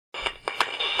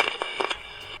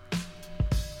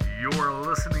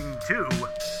listening to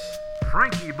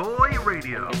FrankieBoi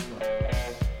Radio.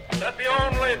 That the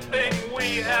only thing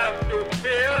we have to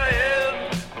fear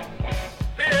is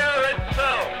fear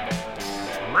itself.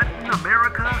 Letting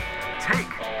America take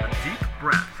a deep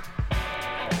breath.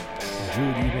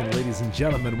 Good evening, ladies and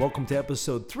gentlemen. Welcome to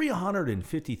episode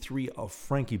 353 of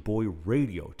FrankieBoi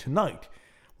Radio. Tonight,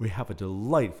 we have a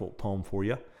delightful poem for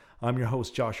you. I'm your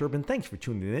host, Josh Urban. Thanks for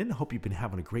tuning in. Hope you've been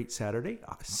having a great Saturday.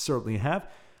 I certainly have.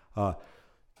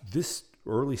 This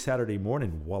early Saturday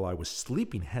morning, while I was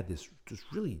sleeping, had this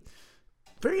really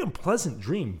very unpleasant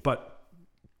dream. But,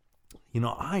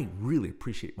 I really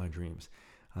appreciate my dreams.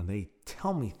 And they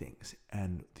tell me things.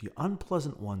 And the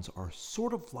unpleasant ones are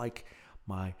sort of like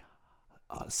my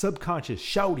subconscious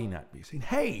shouting at me, saying,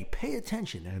 hey, pay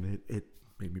attention. And it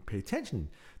made me pay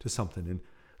attention to something. And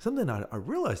something I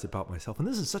realized about myself, and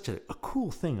this is such a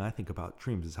cool thing I think about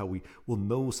dreams, is how we will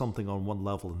know something on one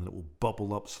level and then it will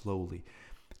bubble up slowly.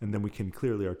 And then we can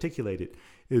clearly articulate it,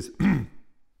 is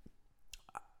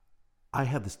I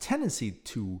have this tendency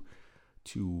to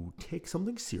take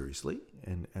something seriously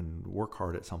and work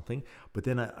hard at something, but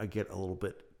then I get a little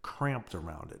bit cramped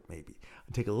around it, maybe.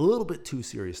 I take it a little bit too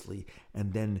seriously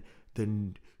and then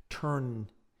turn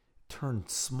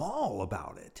small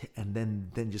about it, and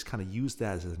then just kind of use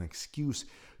that as an excuse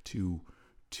to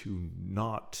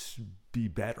not be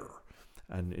better,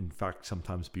 and in fact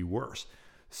sometimes be worse.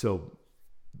 So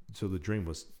the dream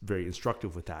was very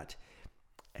instructive with that,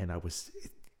 and I was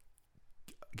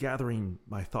gathering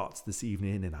my thoughts this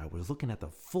evening, and I was looking at the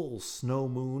full snow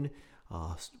moon.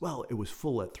 It was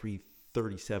full at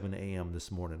 3:37 a.m.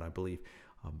 this morning, I believe.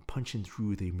 Punching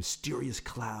through the mysterious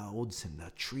clouds and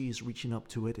the trees reaching up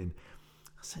to it, and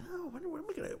I said, what am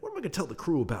I gonna tell the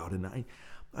crew about? And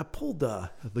I pulled the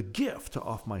gift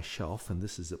off my shelf, and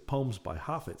this is poems by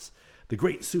Hafiz, the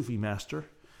great Sufi master,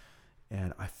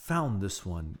 and I found this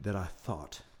one that I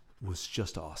thought was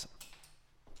just awesome.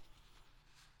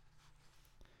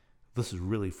 This is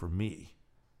really for me,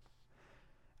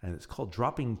 and it's called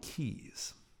Dropping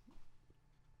Keys.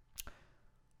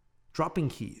 Dropping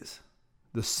keys.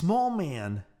 The small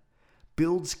man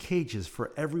builds cages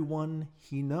for everyone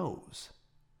he knows,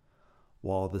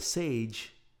 while the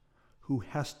sage, who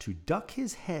has to duck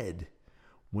his head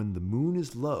when the moon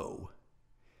is low,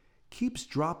 keeps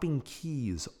dropping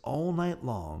keys all night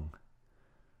long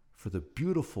for the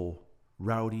beautiful,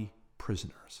 rowdy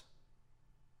prisoners.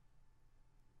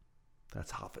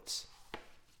 That's Hafiz.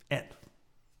 And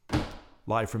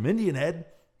live from Indian Head,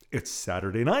 it's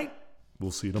Saturday night.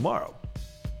 We'll see you tomorrow.